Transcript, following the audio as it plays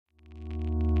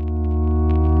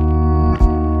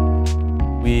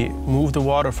move the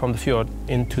water from the fjord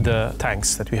into the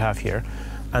tanks that we have here.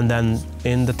 And then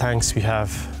in the tanks we have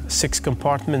 6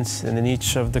 compartments, and in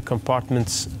each of the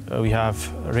compartments we have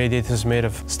radiators made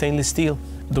of stainless steel.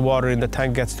 The water in the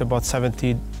tank gets to about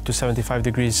 70 to 75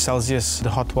 degrees Celsius. The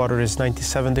hot water is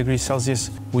 97 degrees Celsius.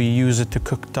 We use it to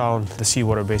cook down the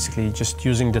seawater, basically, just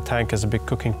using the tank as a big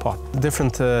cooking pot.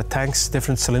 Different tanks,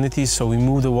 different salinities, so we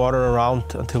move the water around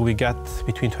until we get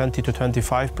between 20 to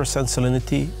 25%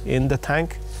 salinity in the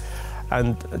tank.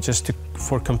 And just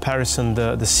for comparison,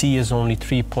 the sea is only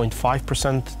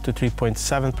 3.5% to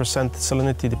 3.7%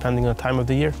 salinity, depending on the time of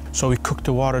the year. So we cook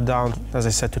the water down, as I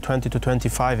said, to 20 to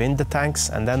 25 in the tanks,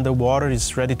 and then the water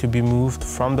is ready to be moved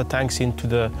from the tanks into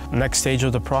the next stage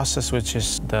of the process, which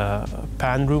is the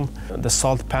pan room. The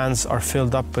salt pans are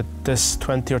filled up with this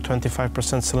 20 or 25%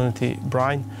 salinity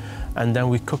brine, and then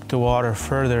we cook the water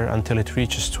further until it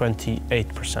reaches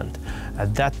 28%.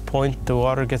 At that point, the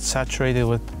water gets saturated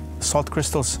with salt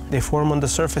crystals. They form on the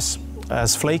surface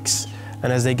as flakes,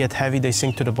 and as they get heavy, they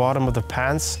sink to the bottom of the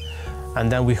pans,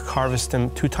 and then we harvest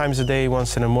them 2 times a day,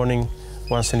 once in the morning,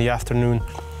 once in the afternoon.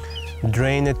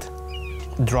 Drain it,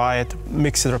 dry it,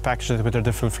 mix it or package it with the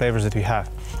different flavors that we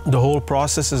have. The whole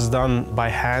process is done by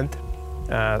hand,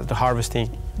 the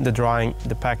harvesting, the drying,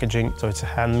 the packaging, so it's a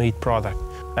handmade product.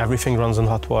 Everything runs on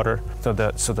hot water, so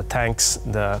the tanks,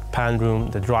 the pan room,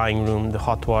 the drying room, the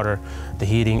hot water, the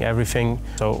heating, everything.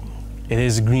 So it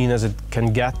is green as it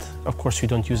can get. Of course, we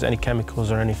don't use any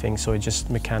chemicals or anything, so it's just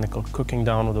mechanical cooking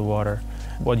down of the water.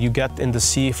 What you get in the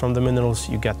sea from the minerals,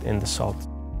 you get in the salt.